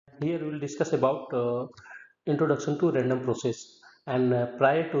here we will discuss about introduction to random process, and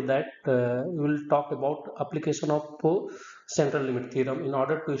prior to that we will talk about application of central limit theorem in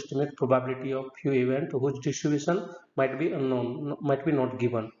order to estimate probability of few event whose distribution might be unknown, might be not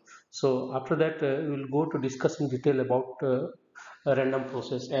given. So after that we will go to discuss in detail about a random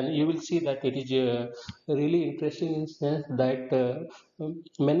process, and you will see that it is really interesting in sense that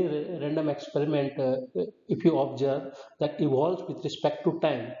many random experiment, if you observe, that evolves with respect to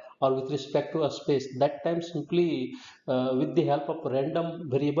time or with respect to a space. That time simply with the help of random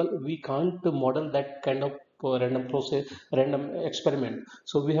variable we can't model that kind of random experiment.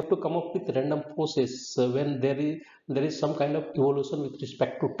 So we have to come up with random process when there is some kind of evolution with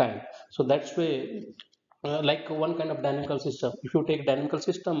respect to time. So that's why like one kind of dynamical system, if you take dynamical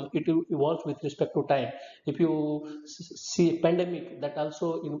system, it evolves with respect to time. If you see pandemic, that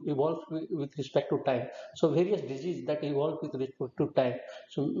also evolves with respect to time. So various disease that evolve with respect to time.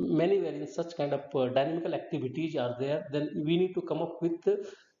 So many wherein such kind of dynamical activities are there, then we need to come up with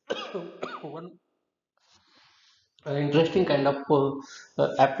one interesting kind of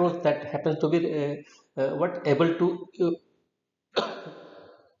approach that happens to be what able to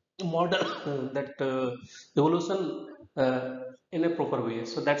model that evolution in a proper way.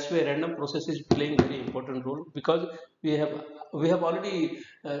 So that's where random process is playing very important role, because we have we have already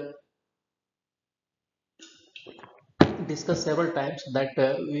discussed several times that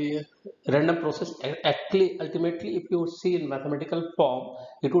we random process actually ultimately, if you see in mathematical form,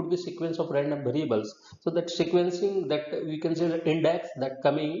 it would be sequence of random variables. So that sequencing, that we can say the index that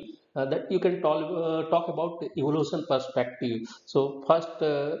coming, that you can talk about the evolution perspective. So first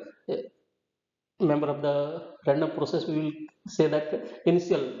member of the random process, we will say that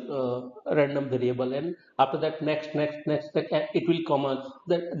initial random variable, and after that next, it will come on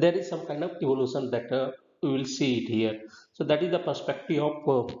that there is some kind of evolution that we will see it here. So that is the perspective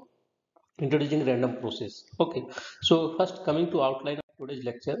of introducing random process. Okay, so first coming to outline of today's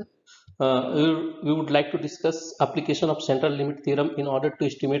lecture, we would like to discuss application of central limit theorem in order to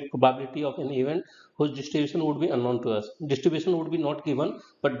estimate probability of an event whose distribution would be unknown to us. Distribution would be not given,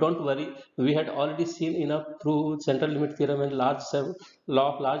 but don't worry, we had already seen enough through central limit theorem and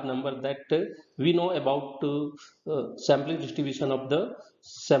law of large number that we know about sampling distribution of the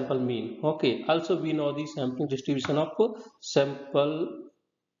sample mean. Okay, also we know the sampling distribution of sample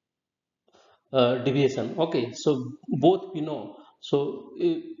deviation. Okay, so both we know. So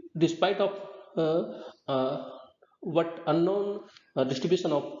despite of uh, uh, what unknown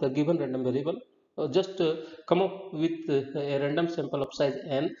distribution of the given random variable, just come up with a random sample of size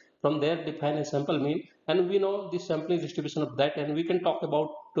n, from there define a sample mean, and we know the sampling distribution of that, and we can talk about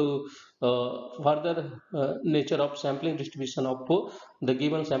further nature of sampling distribution of the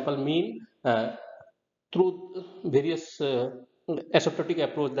given sample mean through various asymptotic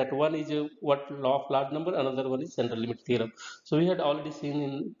approach. That one is what law of large number, another one is central limit theorem. So we had already seen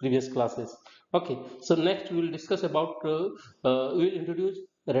in previous classes. Okay, so next we will discuss about we will introduce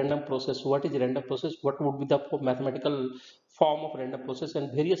random process. What is random process, what would be the mathematical form of random process,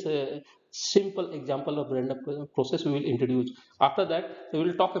 and various simple example of random process we will introduce. After that we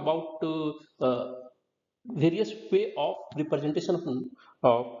will talk about various way of representation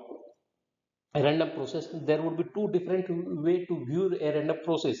of a random process. There would be two different way to view a random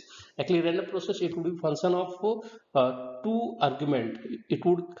process. Actually random process, it would be function of two argument. It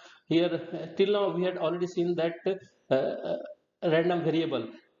would here till now we had already seen that random variable,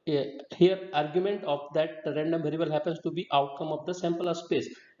 here argument of that random variable happens to be outcome of the sample space,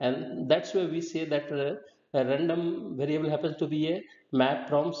 and that's why we say that a random variable happens to be a map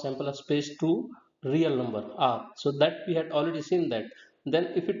from sample space to real number r. So that we had already seen that. Then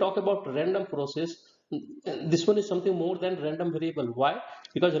if we talk about random process, this one is something more than random variable. Why?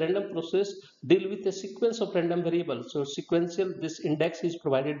 Because random process deal with a sequence of random variables. So sequential, this index is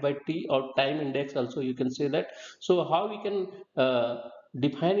provided by t, or time index also you can say that. So how we can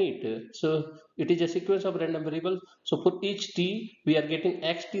define it? So it is a sequence of random variables. So for each t we are getting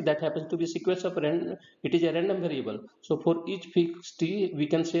xt, that happens to be sequence of random, it is a random variable. So for each fixed t we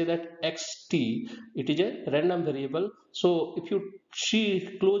can say that xt, it is a random variable. So if you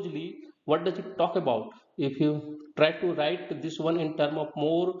see closely, what does it talk about? If you try to write this one in term of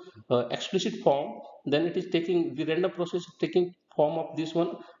more explicit form, then it is taking the random process taking form of this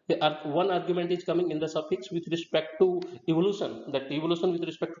one. One argument is coming in the suffix with respect to evolution, that evolution with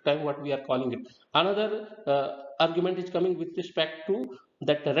respect to time, what we are calling it. Another argument is coming with respect to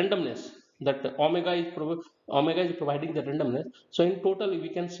that randomness, that omega is providing the randomness. So in total we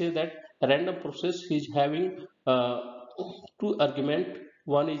can say that random process is having two argument.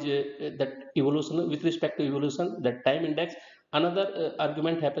 One is that evolution with respect to evolution, that time index. another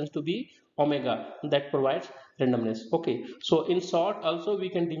argument happens to be omega, that provides randomness. Okay, so in short also we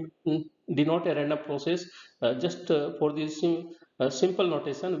can denote a random process just for this simple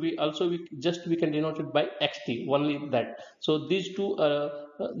notation. We can denote it by xt, only that. So these two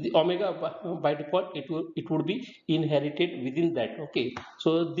the omega by default it would be inherited within that. Okay,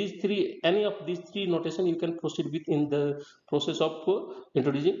 so these three, any of these three notation you can proceed with in the process of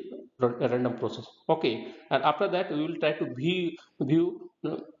introducing a random process. Okay, and after that we will try to view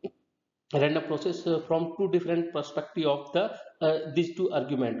random process from two different perspective of the these two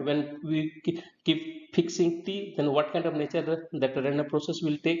argument. When we keep fixing t, then what kind of nature that random process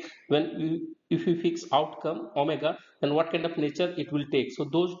will take. When we, if we fix outcome omega, then what kind of nature it will take. So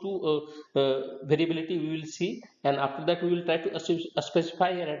those two variability we will see, and after that we will try to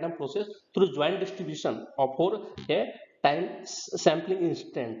specify a random process through joint distribution of for a time sampling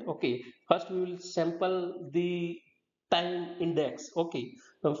instant. Okay, first we will sample the time index. Okay,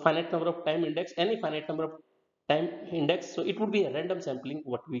 finite number of time index, any finite number of time index, so it would be a random sampling,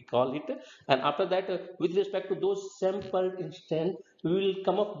 what we call it. And after that with respect to those sampled instant, we will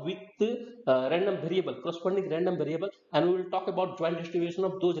come up with random variable, corresponding random variable, and we will talk about joint distribution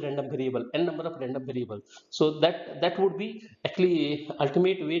of those random variable, n number of random variable. So that would be actually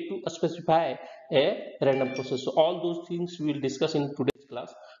ultimate way to specify a random process. So all those things we will discuss in today's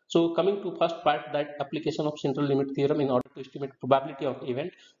class. So coming to first part, that application of central limit theorem in order to estimate probability of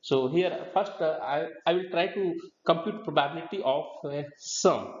event. So here first I will try to compute probability of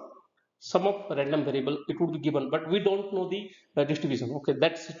sum of random variable. It would be given, but we don't know the distribution. Okay,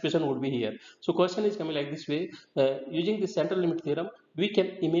 that situation would be here. So question is coming like this way. Using the central limit theorem, we can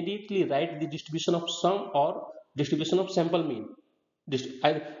immediately write the distribution of sum or distribution of sample mean.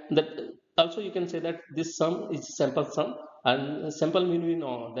 That also you can say that this sum is sample sum, and sample mean we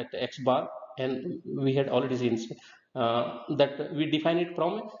know that x bar, and we had already seen that we define it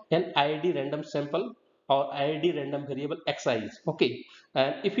from an IID random sample or IID random variable xi. Okay,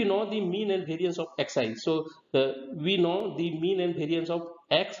 and if you know the mean and variance of xi, so we know the mean and variance of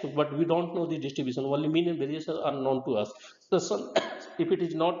x, but we don't know the distribution. Only mean and variance are known to us. So if it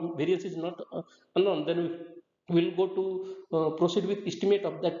is not, variance is not unknown, then we'll go to proceed with estimate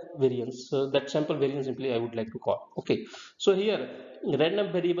of that variance, that sample variance simply I would like to call. Okay, so here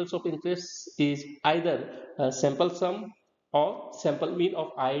random variables of interest is either sample sum or sample mean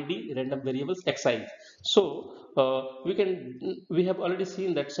of IID random variables xi. So we have already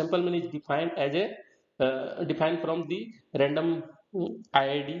seen that sample mean is defined as a defined from the random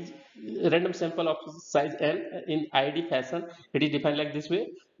IID, random sample of size n in IID fashion. It is defined like this way.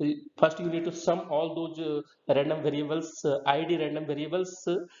 First you need to sum all those random variables, IID random variables,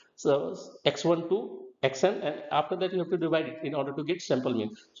 so x1 to xn, and after that you have to divide it in order to get sample mean.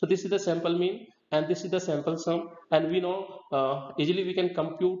 So this is the sample mean and this is the sample sum, and we know easily we can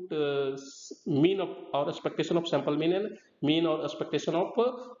compute mean of or expectation of sample mean and mean or expectation of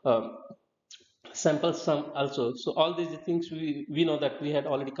sample sum also. So all these things we know that we had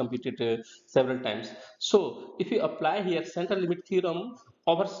already computed several times. So if you apply here central limit theorem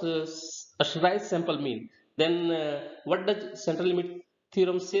offers assurized sample mean, then what does central limit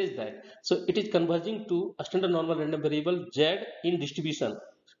theorem says that? So it is converging to a standard normal random variable z in distribution.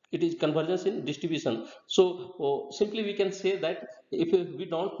 It is convergence in distribution. So simply we can say that if we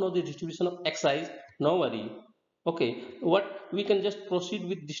don't know the distribution of xi, no worry. Okay, what we can just proceed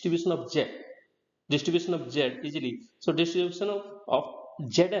with distribution of z, distribution of z easily. So distribution of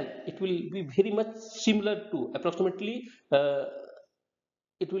zn, it will be very much similar to approximately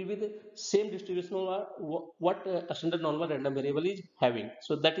it will be the same distribution of what a standard normal random variable is having.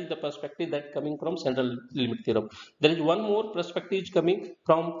 So that is the perspective that coming from central limit theorem. There is one more perspective is coming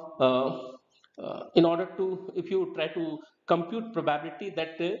from in order to, if you try to compute probability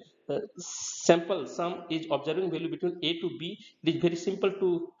that sample sum is observing value between a to b, it is very simple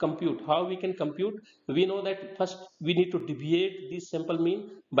to compute. How we can compute? We know that first we need to deviate this sample mean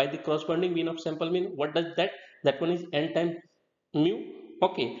by the corresponding mean of sample mean. What does that? That one is n time mu.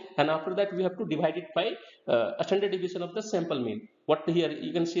 Okay, and after that we have to divide it by a standard deviation of the sample mean. What here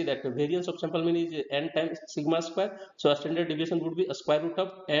you can see that the variance of sample mean is n times sigma square, so a standard deviation would be a square root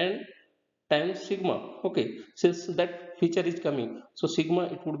of n times sigma. Okay, since that feature is coming, so sigma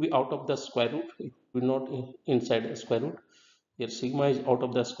it would be out of the square root, it will not inside a square root. Here sigma is out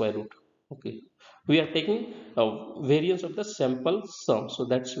of the square root. Okay, we are taking a variance of the sample sum, so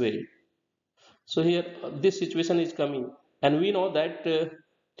that's way. So here this situation is coming, and we know that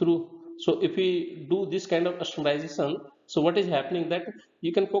through, so if we do this kind of standardization, so what is happening that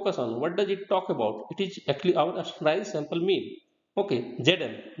you can focus on what does it talk about. It is actually our standardized sample mean. Okay,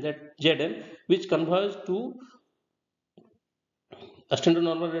 zn, that zn which converges to a standard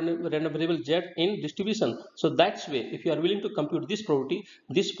normal random variable z in distribution. So that's way, if you are willing to compute this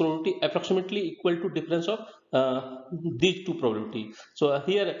probability approximately equal to difference of these two probability. So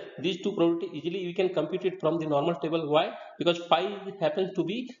here these two probability easily we can compute it from the normal table. Why? Because phi happens to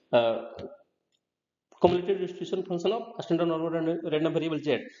be cumulative distribution function of a standard normal random variable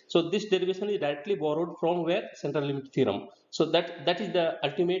z. So this derivation is directly borrowed from where central limit theorem. So that is the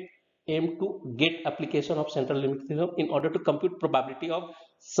ultimate aim to get application of central limit theorem in order to compute probability of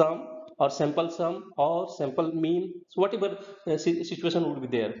sum or sum or sample mean. So whatever situation would be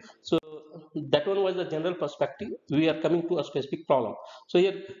there. So that one was the general perspective. We are coming to a specific problem. So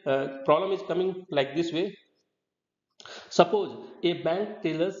here problem is coming like this way. Suppose a bank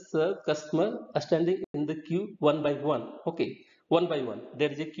tells a customer standing in the queue one by one. Okay, one by one.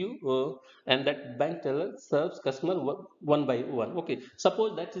 There is a queue, and that bank teller serves customer one by one. Okay,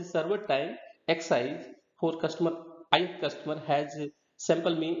 suppose that is server time xi for customer ith customer has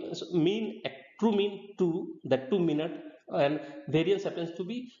sample mean true mean 2, that 2 minute, and variance happens to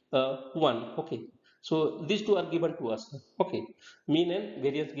be 1. Okay, so these two are given to us. Okay, mean and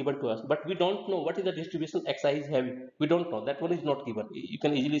variance given to us, but we don't know what is the distribution xi is having. We don't know, that one is not given. You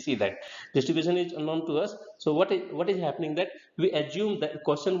can easily see that distribution is unknown to us. So what is happening, that we assume that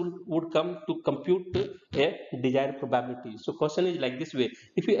question would come to compute a desired probability. So question is like this way.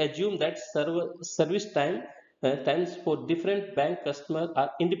 If you assume that service time times for different bank customers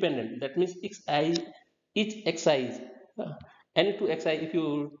are independent, that means each xi is any two xi, if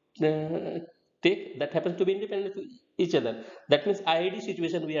you take, that happens to be independent to each other. That means IID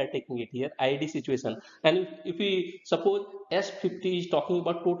situation we are taking it here, IID situation. And if we suppose S50 is talking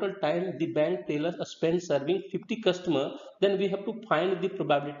about total time the bank teller spends serving 50 customer, then we have to find the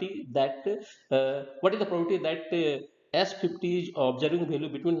probability that what is the probability that S50 is observing value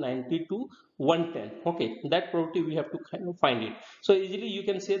between 90 to 110. Okay, that probability we have to kind of find it. So easily you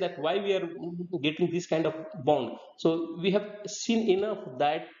can say that why we are getting this kind of bond. So we have seen enough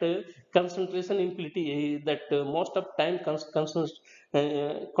that concentration infinity, that most of time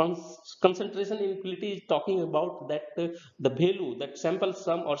concentration infinity is talking about that the value, that sample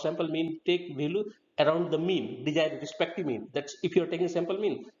sum or sample mean take value around the mean, desired respective mean. That's if you are taking sample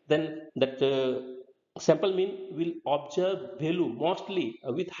mean, then that sample mean will observe value mostly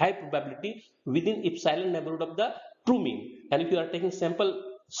with high probability within epsilon neighborhood of the true mean. And if you are taking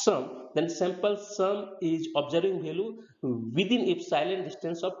sample sum, then sample sum is observing value within epsilon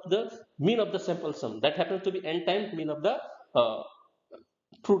distance of the mean of the sample sum, that happens to be n times mean of the uh,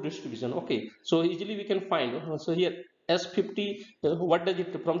 true distribution. Okay, so easily we can find, so here S50, what does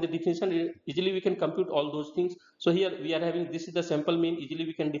it, from the definition easily we can compute all those things. So here we are having, this is the sample mean, easily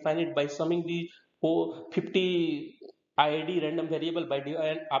we can define it by summing the 50 IID random variable by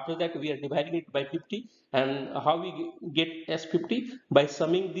and after that we are dividing it by 50. And how we get S50? By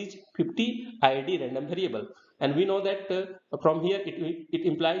summing these 50 IID random variable. And we know that from here it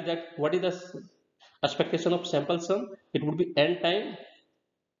implies that what is the expectation of sample sum, it would be n time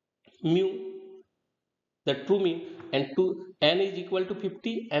mu, the true mean, and 2 n is equal to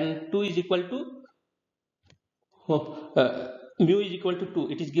 50 and 2 is equal to mu is equal to 2,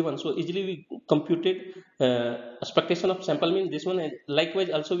 it is given. So easily we computed expectation of sample mean, this one. And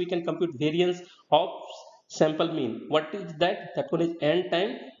likewise also we can compute variance of sample mean. What is that? That one is n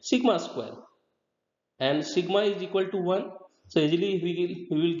time sigma square, and sigma is equal to 1. So easily we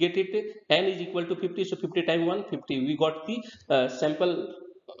will get it, n is equal to 50, so 50 times 1 50, we got the sample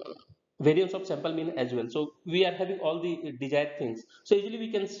variance of sample mean as well. So we are having all the desired things. So easily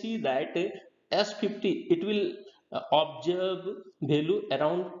we can see that S50 it will observe value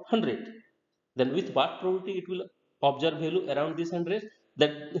around 100. Then with what probability it will observe value around this 100?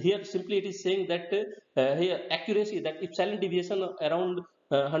 That here simply it is saying that here accuracy, that epsilon deviation around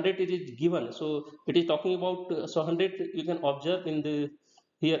 100 it is given. So it is talking about so 100 you can observe in the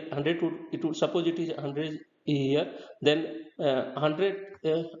here 100 would, it would suppose it is 100 here, then 100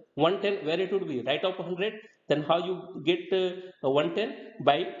 110 where it would be right of 100. Then how you get 110?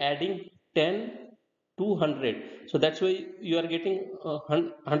 By adding 10 to 100. So that's why you are getting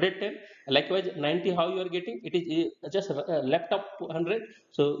 110. Likewise 90, how you are getting it is just left of 100.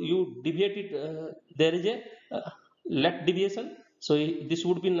 So you deviate it, there is a left deviation. So this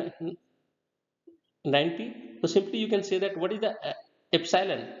would be 90. So simply you can say that what is the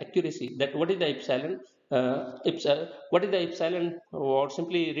epsilon accuracy, that what is the epsilon what is the epsilon, or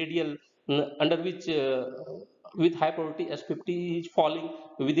simply radial under which with high probability S50 is falling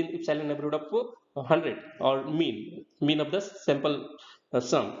within epsilon neighborhood of 100, or mean of the sample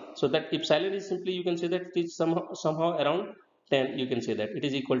sum. So that epsilon is simply you can say that it is somehow around 10, you can say that it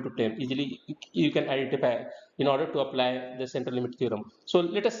is equal to 10. Easily you can identify in order to apply the central limit theorem. So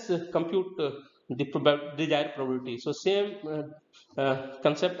let us compute the desired probability. So same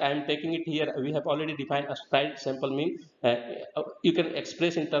concept I am taking it here. We have already defined a straight sample mean. You can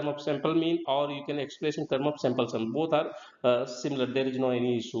express in term of sample mean, or you can express in term of sample sum. Both are similar. There is no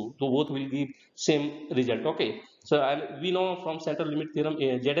any issue. So both will give same result. Okay. So we know from central limit theorem,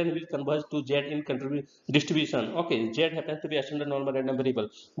 Zn will converge to Z in distribution. Okay, Z happens to be a standard normal random variable,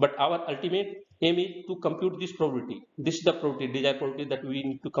 but our ultimate aim is to compute this probability. This is the probability, desired probability that we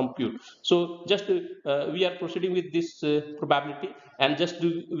need to compute. So just we are proceeding with this probability, and just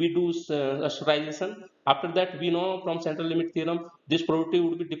we do rationalization. After that, we know from central limit theorem this probability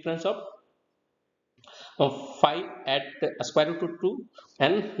would be difference of 5 at square root of 2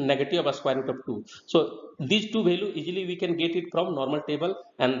 and negative of square root of 2. So these two value easily we can get it from normal table,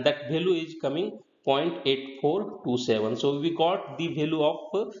 and that value is coming 0.8427. So we got the value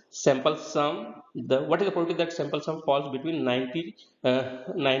of sample sum. What is the probability that sample sum falls between 90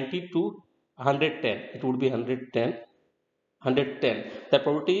 to 110? It would be 110. The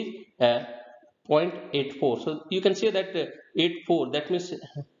probability is 0.84. So you can say that 84, that means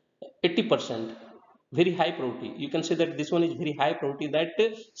 80%, very high probability. You can say that this one is very high probability that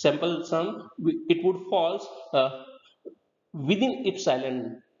sample sum it would falls within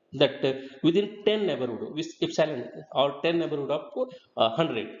epsilon, that within 10 neighborhood with epsilon or 10 neighborhood of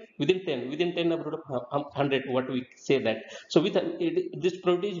 100, within 10 neighborhood of 100, what we say that. So with this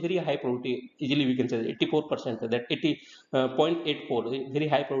probability is very high probability. Easily we can say 84%, that 80.84, very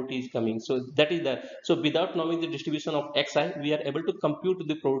high probability is coming. So that is the, so without knowing the distribution of xi, we are able to compute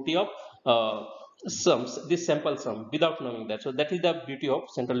the probability of sums, this sample sum, without knowing that. So that is the beauty of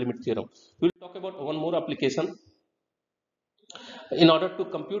central limit theorem. We will talk about one more application in order to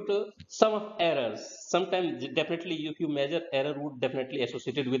compute sum of errors. Sometimes definitely if you measure, error would definitely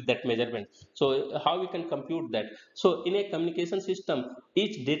associated with that measurement. So how we can compute that? So in a communication system,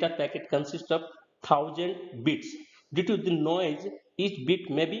 each data packet consists of 1000 bits. Due to the noise, each bit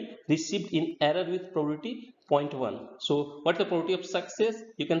may be received in error with probability 0.1. So what is the probability of success?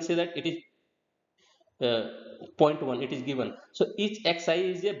 You can say that it is uh, 0.1, it is given. So each xi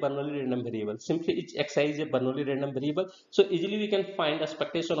is a Bernoulli random variable. Simply each xi is a Bernoulli random variable. So easily we can find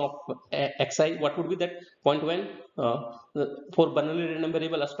expectation of xi. What would be that 0.1? For Bernoulli random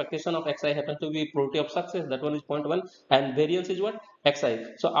variable, expectation of xi happens to be probability of success. That one is 0.1, and variance is what? Xi.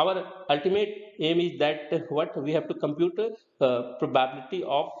 So our ultimate aim is that what we have to compute probability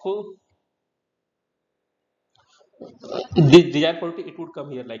of this desired probability, it would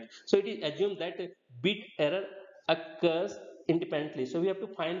come here like. So it is assumed that bit error occurs independently. So we have to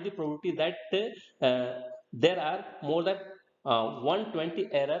find the probability that there are more than 120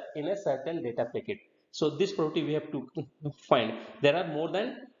 error in a certain data packet. So this probability we have to find. There are more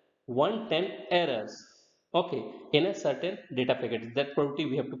than 110 errors, okay, in a certain data packet. That probability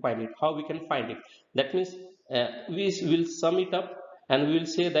we have to find it. How we can find it? That means we will sum it up, and we will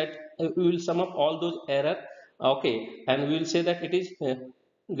say that we will sum up all those error, okay, and we will say that it is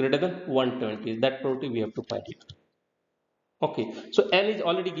greater than 120. That probability we have to find it. Okay, so n is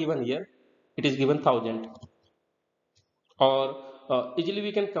already given here, it is given 1000. Or easily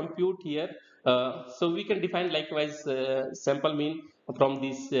we can compute here. So we can define likewise sample mean from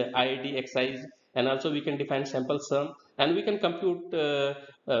this IID exercise, and also we can define sample sum, and we can compute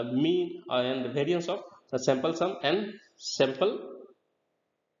mean and variance of sample sum and sample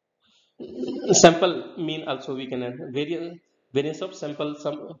mean. Also we can variance of sample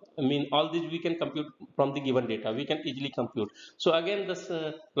sum mean. All these we can compute from the given data, we can easily compute. So again, this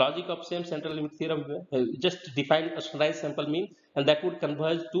logic of same central limit theorem, just define a standardized sample mean, and that would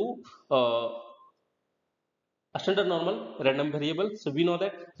converge to uh, a standard normal random variable. So we know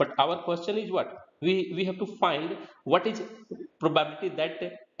that, but our question is what? We have to find what is probability that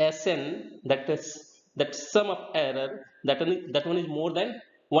Sn, that is that sum of error, that one is more than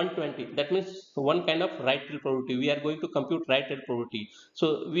 120. That means one kind of right tail probability. We are going to compute right tail probability.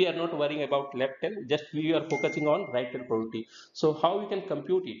 So we are not worrying about left tail, just we are focusing on right tail probability. So how we can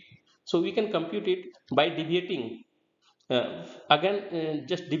compute it? So we can compute it by deviating again,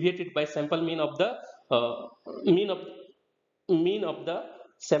 just deviated by sample mean of the uh, mean of mean of the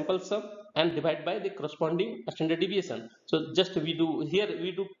sample sum, and divide by the corresponding standard deviation. So just we do here,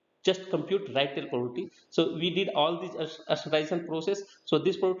 we do just compute right tail probability. So we did all this assertion process. So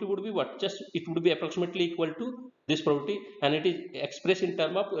this probability would be what? Just it would be approximately equal to this probability, and it is expressed in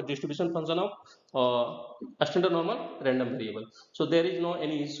term of a distribution function of a standard normal random variable. So there is no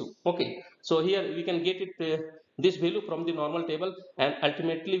any issue. Okay, so here we can get it this value from the normal table, and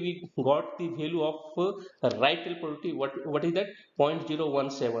ultimately we got the value of right tail probability. What is that?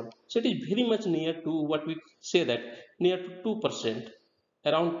 0.017. So it is very much near to what we say that near to 2%,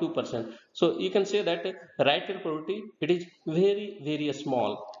 around 2%. So you can say that right tail probability, it is very small,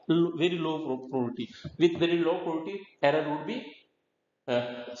 very low probability. With very low probability, error would be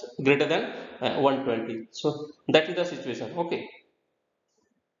uh, greater than 120. So that is the situation. Okay.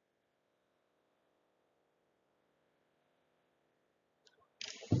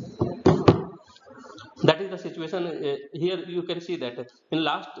 That is the situation. Here you can see that in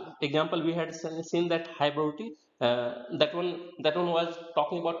last example we had seen that high probability, that one was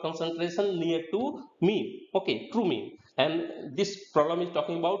talking about concentration near to mean, okay, true mean. And this problem is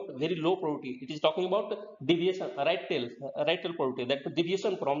talking about very low probability. It is talking about deviation, right tail probability, that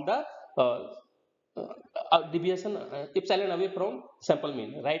deviation from the uh, deviation, epsilon away from sample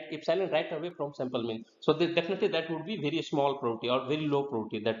mean, right? Epsilon right away from sample mean. So definitely that would be very small probability or very low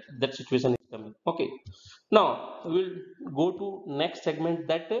probability that that situation is coming. Okay. Now we'll go to next segment,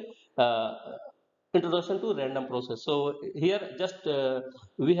 that uh, introduction to random process. So here just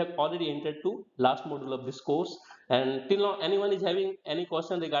we have already entered to last module of this course, and till now anyone is having any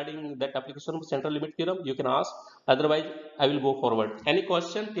question regarding that application of central limit theorem, you can ask. Otherwise I will go forward. Any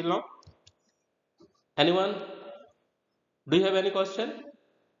question till now? Anyone? Do you have any question?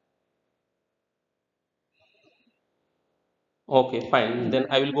 Okay, fine. Then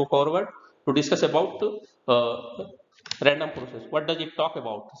I will go forward to discuss about uh, random process. What does it talk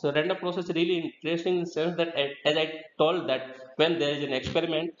about? So random process is really interesting in the sense that, as I told, that when there is an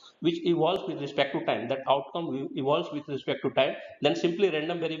experiment which evolves with respect to time, that outcome evolves with respect to time, then simply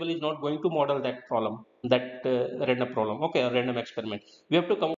random variable is not going to model that problem, that random problem, okay, or random experiment. We have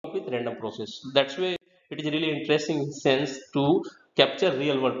to come up with random process. That's why it is really interesting in sense to capture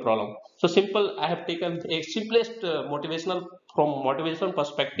real world problem. So simple, I have taken a simplest motivational, from motivational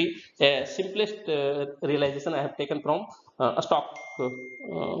perspective, a simplest realization I have taken from a stock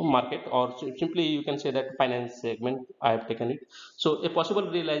market, or simply you can say that finance segment I have taken it. So a possible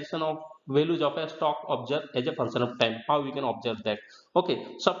realization of values of a stock observed as a function of time, how we can observe that? Okay,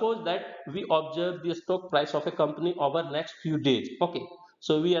 suppose that we observe the stock price of a company over next few days. Okay,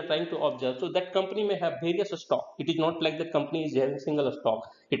 so we are trying to observe. So that company may have various stock. It is not like that company is having single stock.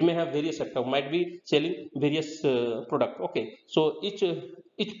 It may have various stock, might be selling various product. Okay, so each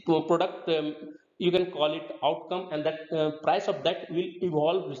product, you can call it outcome, and that price of that will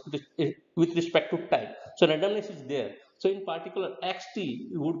evolve with respect to time. So randomness is there. So in particular, xt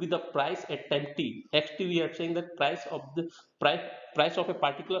would be the price at time t. Xt, we are saying that price of the price of a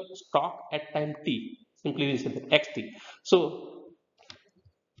particular stock at time t. Simply we say that xt. So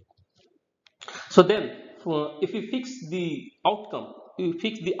so then, if we fix the outcome, we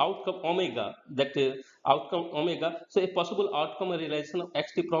fix the outcome omega, that outcome omega. So a possible outcome realization of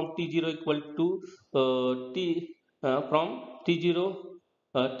xt from t0 equal to t from t0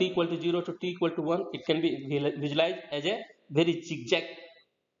 t equal to 0 to t equal to 1. It can be visualized as a very zigzag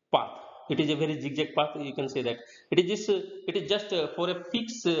path. It is a very zigzag path. You can say that it is just for a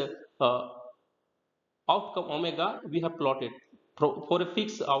fixed outcome omega we have plotted for a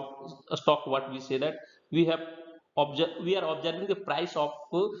fixed out a stock. What we say that we have we are observing the price of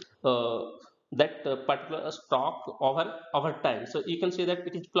that particular stock over time. So you can say that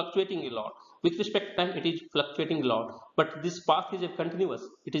it is fluctuating a lot with respect to time. It is fluctuating a lot, but this path is a continuous.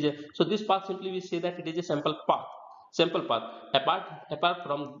 It is a, so this path, simply we say that it is a sample path. Simple path. Apart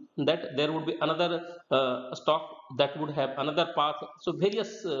from that, there would be another stock that would have another path. So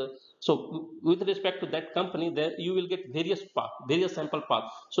various so with respect to that company, there you will get various path, various sample path.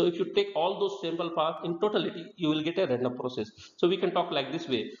 So if you take all those sample path in totality, you will get a random process. So we can talk like this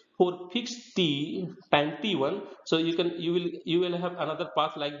way: for fixed t time t1, so you will have another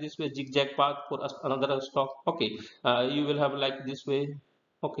path like this way, zigzag path for another stock. Okay, you will have like this way.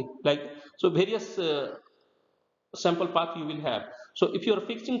 Okay, like, so various sample path you will have. So if you are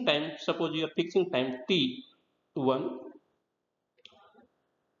fixing time, suppose you are fixing time t1,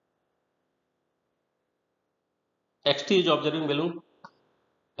 xt is observing value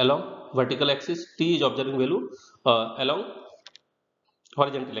along vertical axis, t is observing value along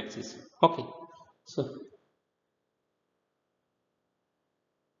horizontal axis. Okay, so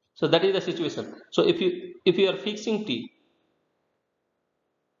so that is the situation. So if you are fixing t,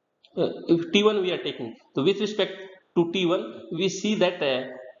 if t1 we are taking, so with respect to t1, we see that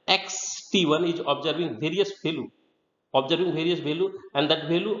x t1 is observing various value, and that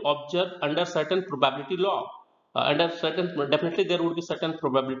value observed under certain probability law. under certain, definitely there would be certain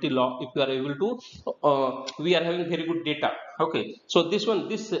probability law if you are able to we are having very good data. Okay, so this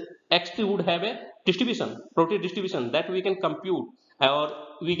xt would have a distribution, probability distribution that we can compute or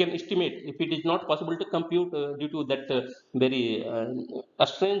we can estimate. If it is not possible to compute due to that very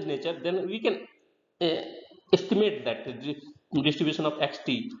strange nature, then we can uh, estimate that distribution of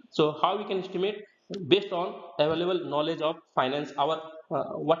xt. So how we can estimate? Based on available knowledge of finance, our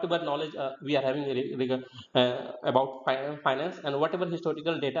whatever knowledge we are having about finance, and whatever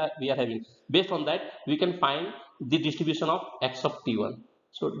historical data we are having, based on that we can find the distribution of x of t1.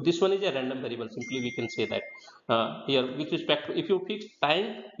 So this one is a random variable, simply we can say that here with respect to, if you fix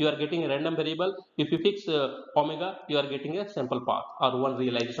time you are getting a random variable, if you fix omega you are getting a sample path or one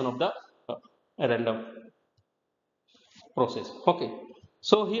realization of the random process. Okay,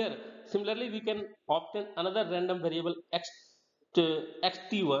 so here similarly we can obtain another random variable x to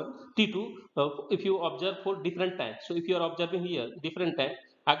xt1 t2 if you observe for different times. So if you are observing here different time,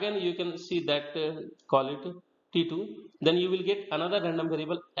 again you can see that call it t2, then you will get another random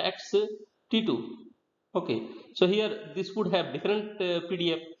variable x t2. Okay, so here this would have different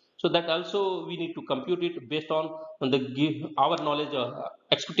pdf, so that also we need to compute it based on the give our knowledge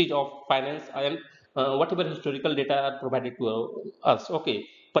expertise of finance and whatever historical data are provided to us. Okay,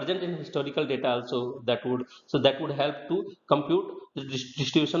 present in historical data also, that would, so that would help to compute the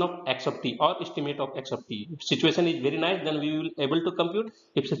distribution of x of t or estimate of x of t. If situation is very nice, then we will able to compute.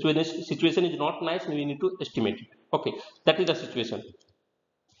 If situation is not nice, we need to estimate it. Okay, that is the situation.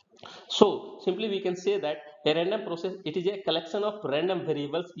 So simply we can say that a random process, it is a collection of random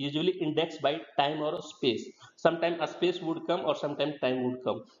variables usually indexed by time or space. Sometime a space would come or sometime time would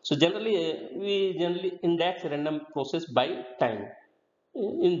come. So generally we generally index random process by time.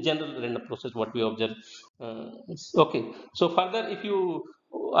 In general random process what we observe. Uh, okay. So further, if you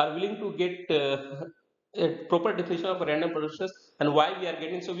are willing to get a proper definition of a random process and why we are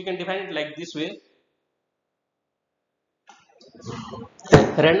getting, so we can define it like this way.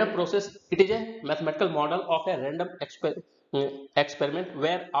 Random process, it is a mathematical model of a random experiment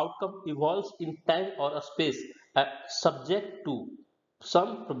where outcome evolves in time or a space subject to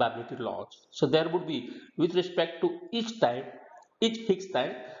some probability laws. So there would be, with respect to each time, each fixed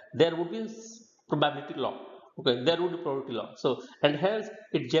time, there would be probability law. Okay, there would be probability law. So and hence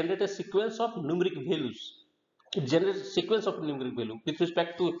it generates a sequence of numeric values. It generates a sequence of numeric value with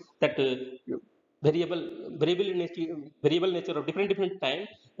respect to that variable variable nature of different time.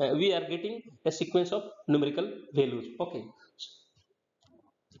 We are getting a sequence of numerical values. Okay,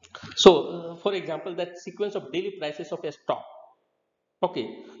 so for example, that sequence of daily prices of a stock.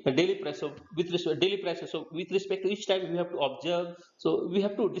 Okay, the daily price of with respect daily prices, so with respect to each time we have to observe. So we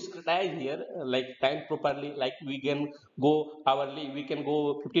have to discretize here like time properly, like we can go hourly, we can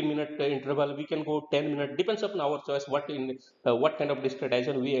go 15-minute interval, we can go 10 minute, depends upon our choice what in what kind of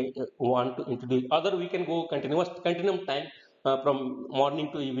discretization we want to introduce. Other we can go continuum time from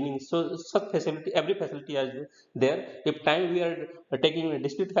morning to evening. So such facility, every facility is there. If time we are taking in a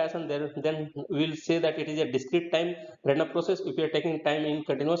discrete fashion, then we will say that it is a discrete time random process. If you are taking time in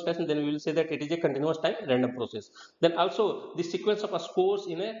continuous fashion, then we will say that it is a continuous time random process. Then also the sequence of a scores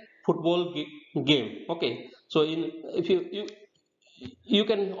in a football game. Okay, so in if you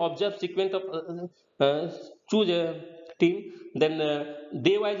can observe sequence of choose a team, then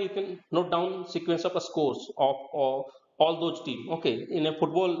day wise you can note down sequence of a scores of all those team. Okay, in a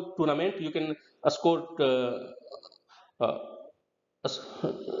football tournament you can score uh,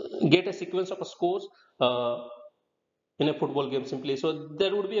 get a sequence of scores uh, in a football game simply. So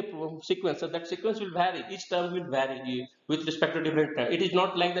there would be a sequence. So that sequence will vary. Each term will vary with respect to different time. It is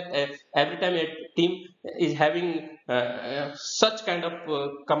not like that every time a team is having such kind of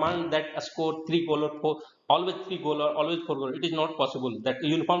command that a score 3 goal or four, always 3 goal or always 4 goal. It is not possible. That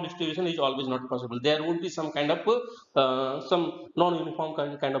uniform distribution is always not possible. There would be some kind of some non-uniform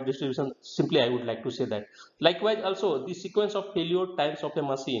kind of distribution. Simply, I would like to say that. Likewise, also the sequence of failure times of a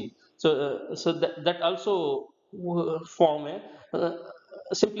machine. So that also form a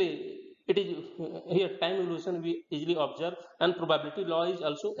simply it is here time evolution we easily observe, and probability law is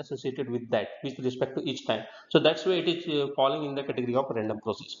also associated with that with respect to each time. So that's why it is falling in the category of random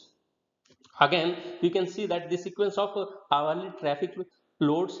process. Again we can see that the sequence of hourly traffic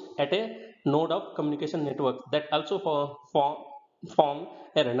loads at a node of communication network, that also form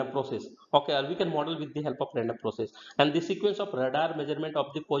a random process. Okay, or we can model with the help of random process. And the sequence of radar measurement of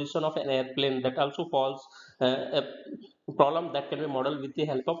the position of an airplane, that also falls a problem that can be modeled with the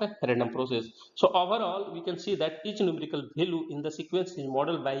help of a random process. So overall we can see that each numerical value in the sequence is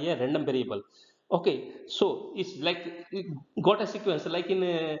modeled by a random variable. Okay, so it's like it got a sequence like in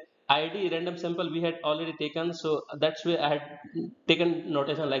a ID random sample we had already taken, so that's why I had taken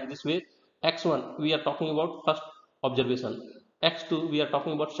notation like this way. X1 we are talking about first observation, X2 we are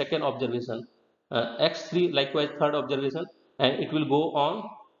talking about second observation, X3 likewise third observation, and it will go on.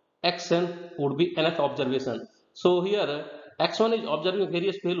 Xn would be nth observation. So here X1 is observing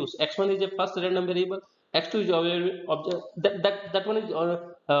various values. X1 is a first random variable. X2 is that one is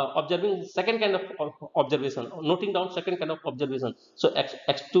observing second kind of observation, noting down second kind of observation. So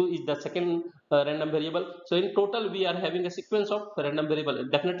X2 is the second random variable. So in total we are having a sequence of random variable.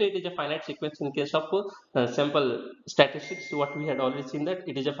 Definitely it is a finite sequence in case of sample statistics. What we had already seen, that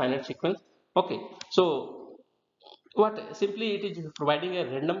it is a finite sequence. Okay, so what simply it is providing a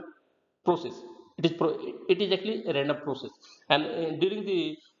random process. It is actually a random process, and during the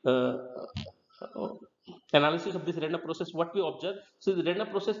uh, uh, analysis of this random process, what we observe, so the random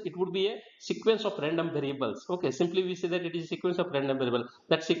process, it would be a sequence of random variables. Okay, simply we say that it is a sequence of random variable.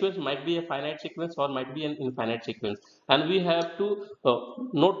 That sequence might be a finite sequence or might be an infinite sequence, and we have to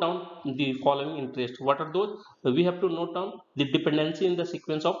note down the following interest. What are those? We have to note down the dependency in the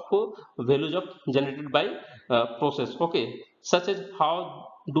sequence of values of generated by process. Okay, such as how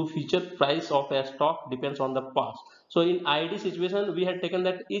do future price of a stock depends on the past. So in ID situation we had taken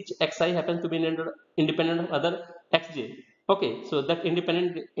that each xi happens to be independent of other xj. Okay, so that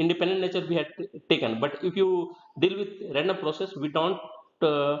independent nature we had taken. But if you deal with random process, we don't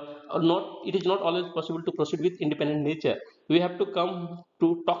not it is not always possible to proceed with independent nature. We have to come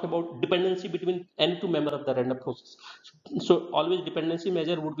to talk about dependency between any two member of the random process. So always dependency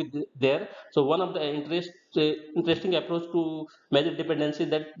measure would be there. So one of the interesting approach to measure dependency,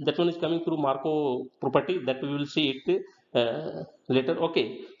 that one is coming through Markov property, that we will see it later.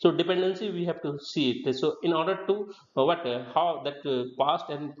 Okay, so dependency we have to see it. So in order to what how that past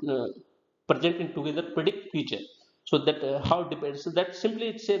and present in together predict future. So that how depends, so that simply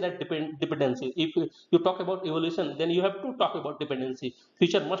it say that dependency. If you talk about evolution, then you have to talk about dependency.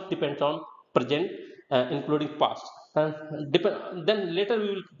 Future must depend on present, including past, and then later we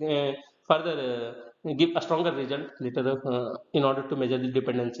will further give a stronger result later in order to measure the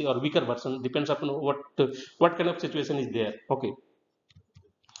dependency, or weaker version, depends upon what kind of situation is there. Okay,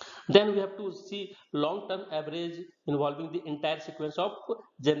 then we have to see long-term average involving the entire sequence of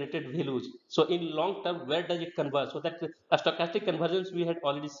generated values. So in long term, where does it converge? So that a stochastic convergence, we had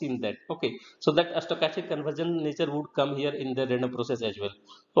already seen that. Okay, so that a stochastic convergence nature would come here in the random process as well.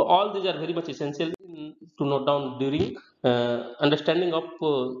 So all these are very much essential to note down during understanding of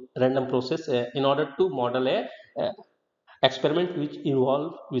random process in order to model a uh, experiment which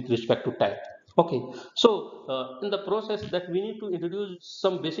involve with respect to time. Okay, so in the process that we need to introduce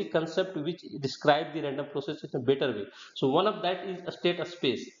some basic concept which describe the random process in a better way. So one of that is a state of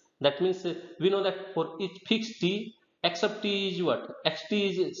space. That means we know that for each fixed t, except t is what, xt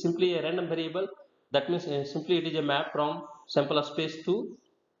is simply a random variable. That means simply it is a map from sample of space to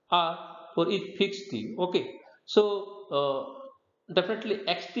r for each fixed t. Okay, so definitely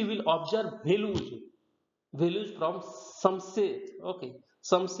xt will observe values from some set. Okay,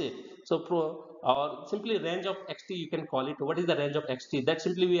 some set. So pro or simply range of xt, you can call it. What is the range of xt? That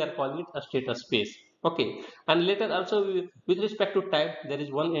simply we are calling it a status space. Okay, and later also with respect to time, there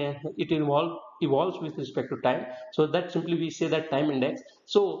is one it evolves with respect to time. So that simply we say that time index.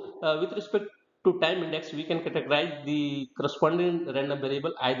 So with respect to time index, we can categorize the corresponding random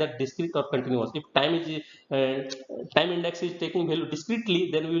variable either discrete or continuous. If time index is taking value discretely,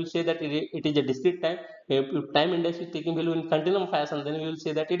 then we will say that it is a discrete time. If time index is taking value in continuum fashion, then we will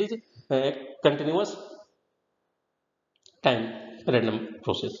say that it is a continuous time random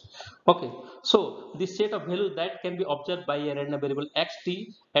process. Okay, so this set of values that can be observed by a random variable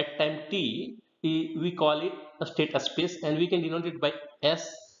xt at time t, we call it a state space, and we can denote it by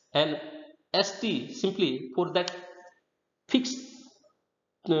s. And st simply for that fixed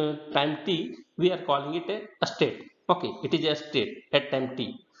time t, we are calling it a state. Okay, it is a state at time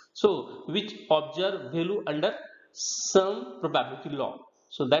t, so which observe value under some probability law.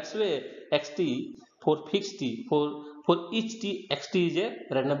 So that's why xt for fixed t, for each t, xt is a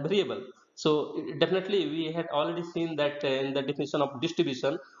random variable. So definitely we had already seen that in the definition of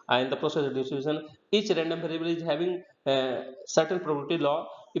distribution, in the process of distribution, each random variable is having certain probability law.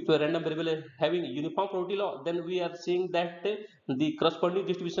 If a random variable is having uniform probability law, then we are seeing that the corresponding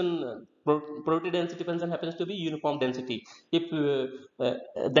distribution probability density function happens to be uniform density. If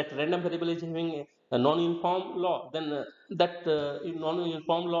that random variable is having a non-uniform law, then that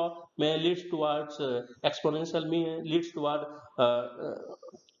non-uniform law may leads towards exponential, may leads toward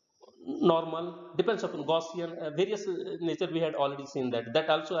normal, depends upon Gaussian, various nature we had already seen that. That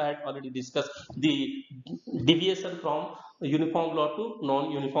also I had already discussed the deviation from uniform law to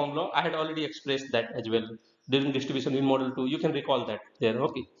non-uniform law. I had already expressed that as well during distribution in model 2. You can recall that there.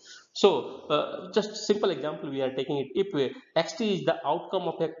 Okay. So just simple example we are taking it. If xt is the outcome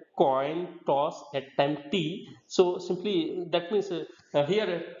of a coin toss at time t, so simply that means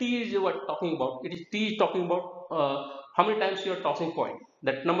here t is what talking about. It is t is talking about how many times you are tossing coin,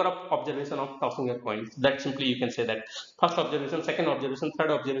 that number of observation of tossing a coin. That simply you can say that first observation, second observation, third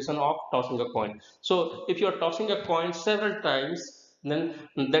observation of tossing a coin. So if you are tossing a coin several times, then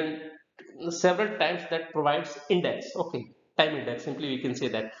several times, that provides index. Okay, time index, simply we can say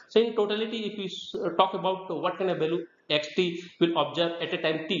that. So in totality, if we talk about what kind of value xt will observe at a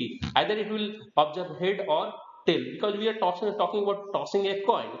time t, either it will observe head or tail, because we are talking about tossing a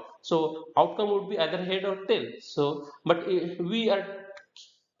coin. So outcome would be either head or tail. So but we are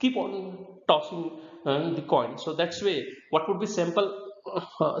keep on tossing the coin. So that's way what would be sample,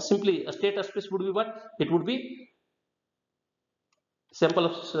 simply a state space would be what it would be, sample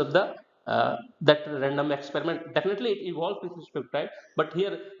of the that random experiment. Definitely it evolves with respect to time, but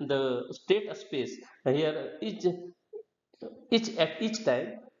here the state space, here each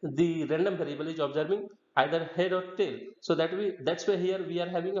time the random variable is observing either head or tail. So that's why here we are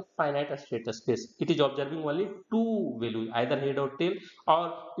having a finite state space. It is observing only two values, either head or tail.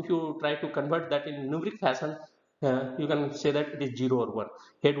 Or if you try to convert that in numeric fashion, you can say that it is 0 or 1.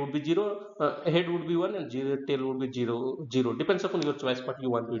 Head would be 0, head would be 1, and tail would be 0. Depends upon your choice what you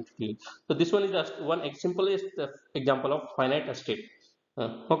want to introduce. So this one is just one simplest example of finite state.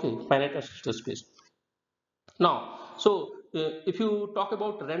 Okay, finite state space. Now, so if you talk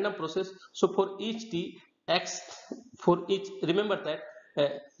about random process, so for each t x, for each, remember that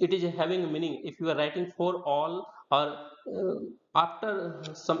it is having a meaning. If you are writing for all, or after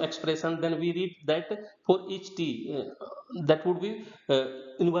some expression, then we read that for each t, that would be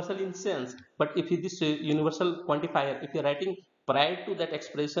universal in sense. But if it is universal quantifier, if you are writing prior to that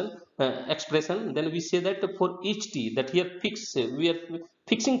expression, then we say that for each t, that here fix, we are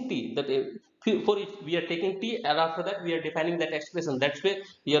fixing t, that for each we are taking t, and after that we are defining that expression. That's why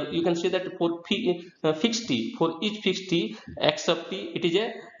you can say that for fixed t, for each fixed t x of t, it is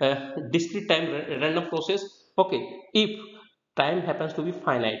a discrete time random process. Okay, if time happens to be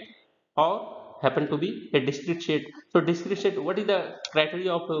finite or happen to be a discrete state. So discrete state, what is the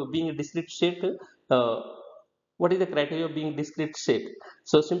criteria of being a discrete state? uh, what is the criteria of being discrete state?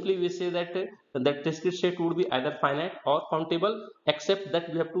 So simply we say that that discrete state would be either finite or countable, except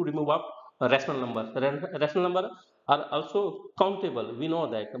that we have to remove up a rational number. Rational number are also countable, we know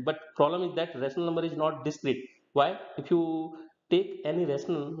that, but problem is that rational number is not discrete. Why? If you take any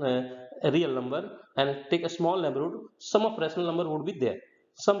rational real number and take a small neighborhood, some of rational number would be there,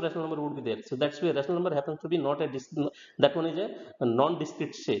 some rational number would be there. So that's why rational number happens to be not a that one is a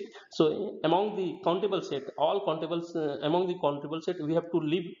non-discrete set. So among the countable set, all countables, among the countable set, we have to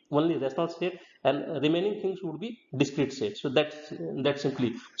leave only rational set, and remaining things would be discrete set. So that's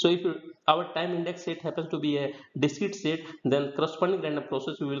simply. So if our time index set happens to be a discrete set, then corresponding random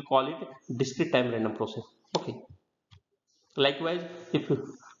process we will call it discrete time random process. Okay. Likewise, if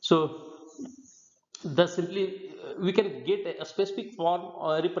so, the simply we can get a specific form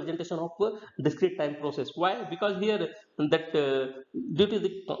or representation of discrete time process. Why? Because here that due to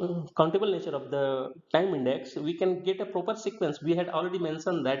the countable nature of the time index, we can get a proper sequence. We had already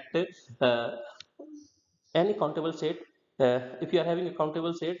mentioned that uh, any countable set, if you are having a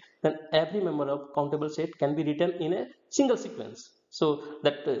countable set, then every member of countable set can be written in a single sequence. So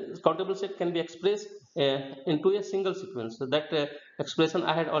that countable set can be expressed into a single sequence. So that expression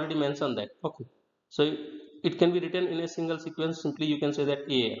I had already mentioned that. Okay. So it can be written in a single sequence. Simply you can say that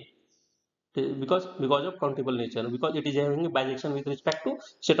because of countable nature, because it is having a bijection with respect to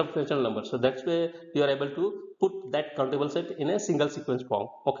set of natural numbers. So that's where you are able to put that countable set in a single sequence form.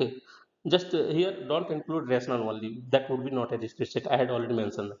 Okay, just here don't include rational only, that would be not a discrete set. I had already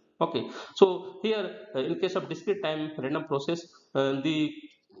mentioned that. Okay, so here in case of discrete time random process, the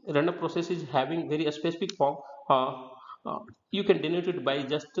random process is having very specific form. uh, uh, you can denote it by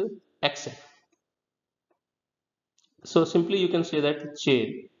just x. So simply you can say that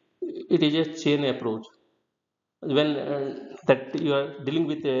chain, it is a chain approach. When that you are dealing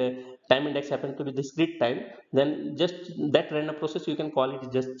with a time index happens to be discrete time, then just that random process you can call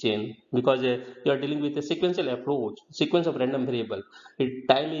it just chain, because you are dealing with a sequential approach, sequence of random variable.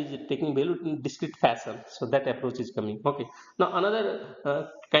 Time is taking value in discrete fashion, so that approach is coming. Okay. Now another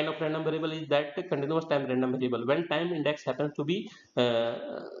kind of random variable is that continuous time random variable. When time index happens to be uh,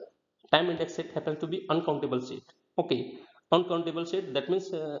 time index set happens to be uncountable set. Okay, uncountable set, that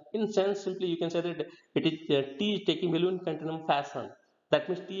means in sense simply you can say that it is t is taking value in continuum fashion. That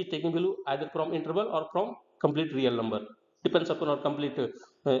means t is taking value either from interval or from complete real number. depends upon our complete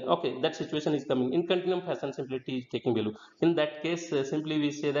okay, that situation is coming in continuum fashion. Simply t is taking value. In that case, simply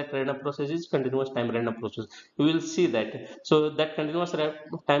we say that random process is continuous time random process. You will see that. So that continuous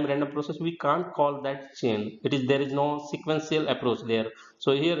time random process, we can't call that chain. It is, there is no sequential approach there.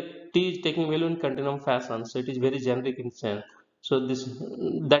 So here t is taking value in continuum fashion, so it is very generic in sense. So this,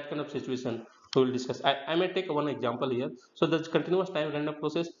 that kind of situation we will discuss. I may take one example here. So the continuous time random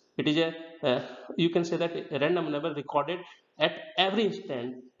process, it is a you can say that a random number recorded at every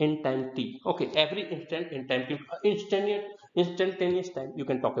instant in time t. Okay, every instant in time t, instantaneous time you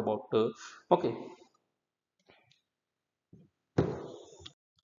can talk about. Okay,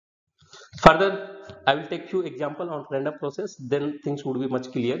 further I will take few example on random process, then things would be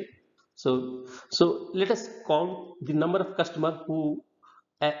much clear. So let us count the number of customer who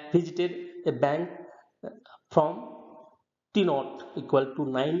visited a bank from t naught equal to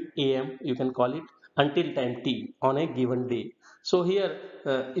 9 a.m. you can call it, until time t on a given day. So here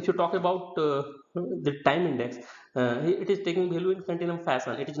if you talk about the time index, it is taking value in continuum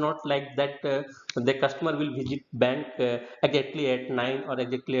fashion. It is not like that the customer will visit bank exactly at 9 or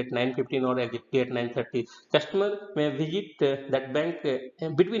exactly at 9:15 or exactly at 9:30. Customer may visit that bank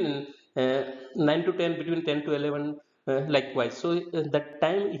between 9 to 10, between 10 to 11, likewise. So that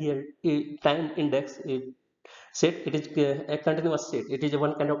time here, time index set, it is a continuous set. It is a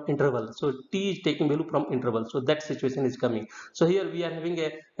one kind of interval. So t is taking value from interval. So that situation is coming. So here we are having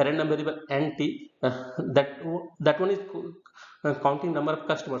a random variable nt, that that one is counting number of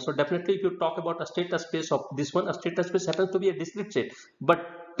customers. So definitely if you talk about a status space of this one, a status space happens to be a discrete set, but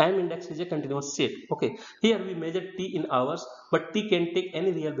time index is a continuous set. Okay, here we measure t in hours, but t can take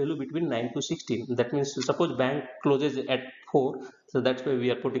any real value between 9 to 16. That means suppose bank closes at 4, so that's why we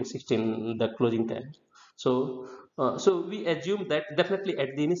are putting 16 the closing time. So we assume that definitely at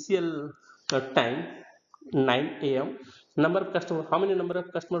the initial time 9 a.m. number of customer, how many number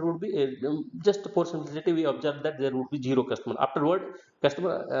of customer would be, just for simplicity we observe that there would be 0 customer. Afterward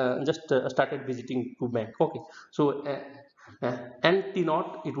customer just started visiting to bank. Okay, so and t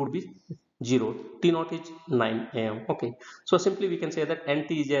naught it would be 0. T naught is 9 a.m. Okay, so simply we can say that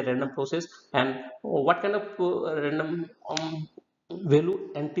nt is a random process. And what kind of random value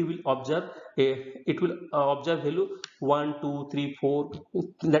nt will observe? It will observe value 1 2 3 4,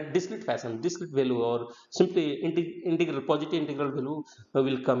 that discrete fashion, discrete value, or simply integral, positive integral value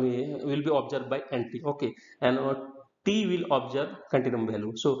will come, will be observed by nt. Okay, and t will observe continuum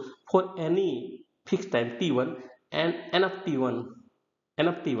value. So for any fixed time t1 and n of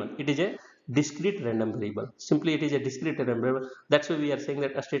t1, it is a discrete random variable. Simply it is a discrete random variable. That's why we are saying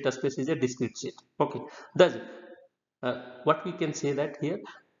that a status space is a discrete set. Okay, thus what we can say that here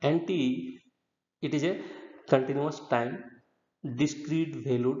nt, it is a continuous time discrete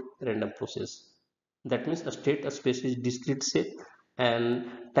valued random process. That means a state a space is discrete set and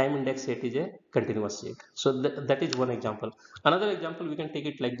time index set is a continuous set. So that is one example. Another example we can take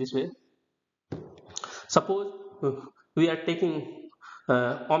it like this way. Suppose we are taking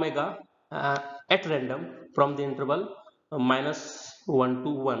omega at random from the interval minus 1 to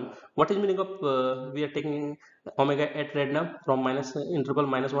 1. What is meaning of we are taking omega at random from minus interval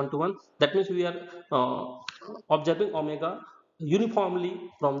minus 1 to 1? That means we are uh, observing omega uniformly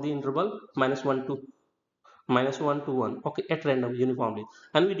from the interval minus 1 to 1. Okay, at random uniformly.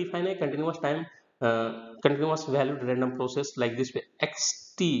 And we define a continuous time continuous valued random process like this way: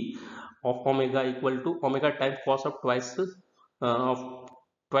 xt of omega equal to omega time cos of of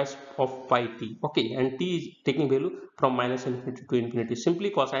twice of pi t. Okay, and t is taking value from minus infinity to infinity. Simply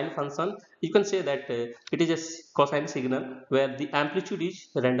cosine function, you can say that it is a cosine signal where the amplitude is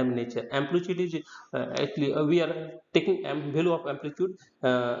random in nature. Amplitude is actually we are taking value of amplitude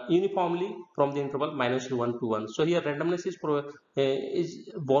uniformly from the interval minus 1 to 1. So here randomness is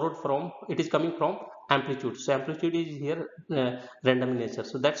borrowed from, it is coming from amplitude. So amplitude is here random in nature.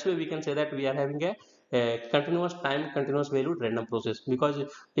 So that's why we can say that we are having a continuous time continuous valued random process, because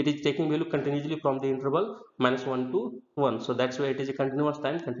it is taking value continuously from the interval minus 1 to 1. So that's why it is a continuous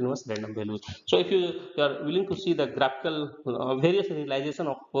time continuous random value. So if you are willing to see the graphical various realization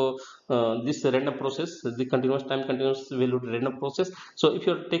of this random process, the continuous time continuous valued random process. So if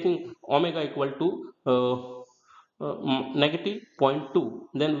you are taking omega equal to negative zero point 0.2,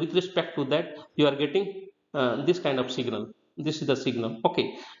 then with respect to that you are getting this kind of signal. This is the signal.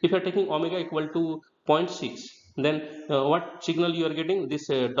 Okay, if you are taking omega equal to zero point 0.6, then what signal you are getting? This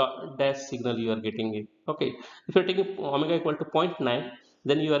dash signal you are getting it. Okay, if you are taking omega equal to zero point 0.9,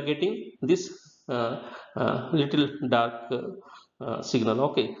 then you are getting this little dark signal.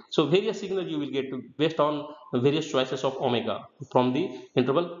 Okay, so various signal you will get based on various choices of omega from the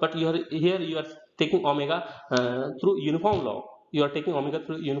interval, but you are here you are taking omega through uniform law. You are taking omega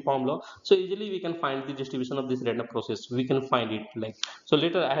through uniform law, so easily we can find the distribution of this random process. We can find it like so.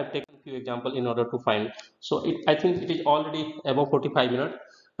 Later I have taken few example in order to find. So I think it is already above 45 minutes.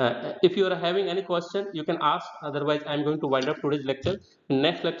 If you are having any question, you can ask. Otherwise, I'm going to wind up today's lecture. In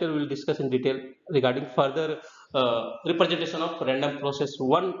next lecture, we will discuss in detail regarding further representation of random process.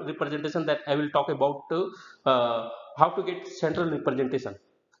 One representation that I will talk about how to get central representation.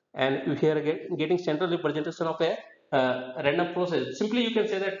 And if you are getting central representation of a random process, simply you can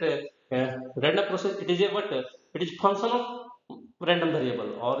say that random process, it is a what? It is function of random variable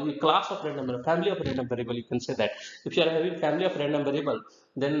or a class of random variable, family of random variable. You can say that if you are having family of random variable,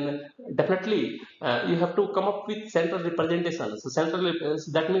 then definitely you have to come up with central representation. So central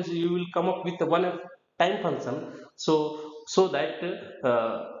that means you will come up with one time function. So that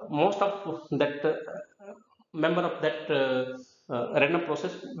most of that member of that random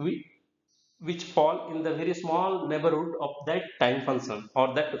process which fall in the very small neighborhood of that time function,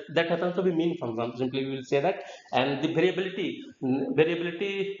 or that happens to be mean function. Simply we will say that. And the variability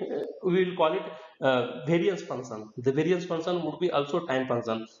we will call it variance function. The variance function would be also time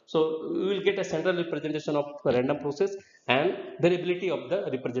function. So we will get a central representation of random process and variability of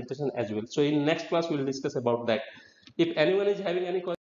the representation as well. So in next class we will discuss about that. If anyone is having any question.